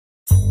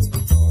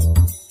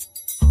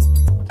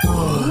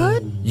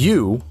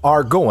You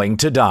are going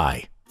to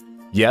die.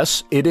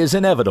 Yes, it is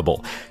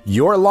inevitable.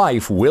 Your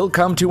life will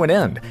come to an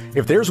end.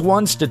 If there's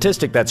one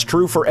statistic that's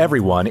true for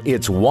everyone,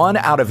 it's 1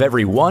 out of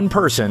every 1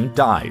 person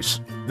dies.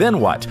 Then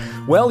what?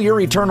 Well,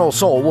 your eternal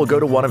soul will go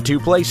to one of 2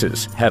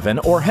 places, heaven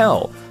or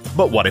hell.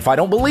 But what if I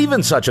don't believe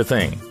in such a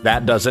thing?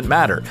 That doesn't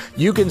matter.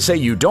 You can say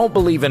you don't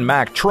believe in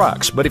Mack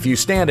trucks, but if you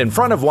stand in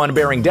front of one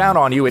bearing down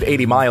on you at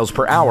 80 miles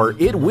per hour,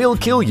 it will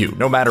kill you,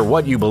 no matter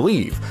what you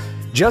believe.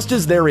 Just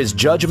as there is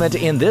judgment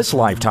in this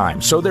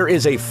lifetime, so there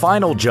is a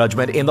final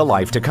judgment in the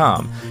life to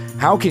come.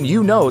 How can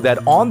you know that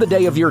on the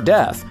day of your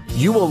death,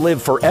 you will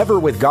live forever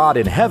with God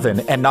in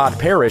heaven and not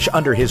perish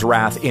under His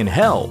wrath in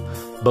hell?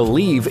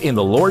 Believe in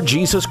the Lord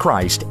Jesus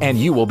Christ and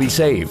you will be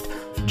saved.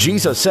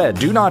 Jesus said,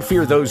 "Do not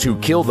fear those who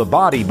kill the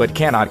body but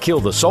cannot kill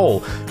the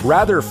soul.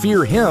 Rather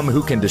fear Him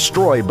who can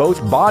destroy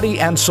both body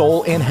and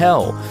soul in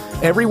hell.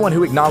 Everyone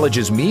who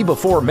acknowledges me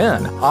before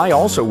men, I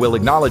also will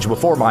acknowledge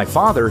before my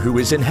Father who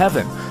is in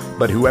heaven.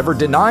 But whoever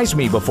denies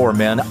me before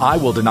men, I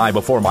will deny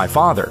before my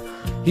Father."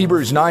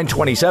 Hebrews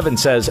 9:27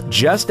 says,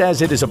 "Just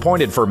as it is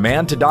appointed for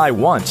man to die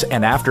once,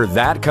 and after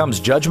that comes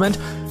judgment,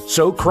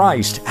 so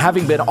Christ,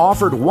 having been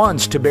offered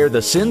once to bear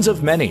the sins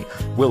of many,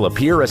 will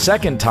appear a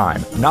second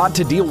time, not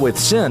to deal with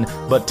sin,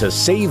 but to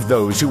save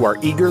those who are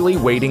eagerly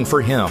waiting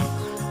for Him."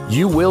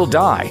 You will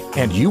die,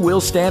 and you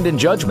will stand in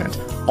judgment.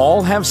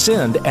 All have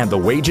sinned, and the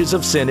wages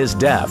of sin is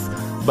death.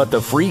 But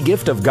the free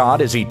gift of God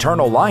is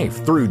eternal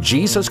life through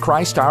Jesus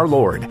Christ our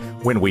Lord,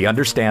 when we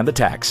understand the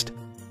text.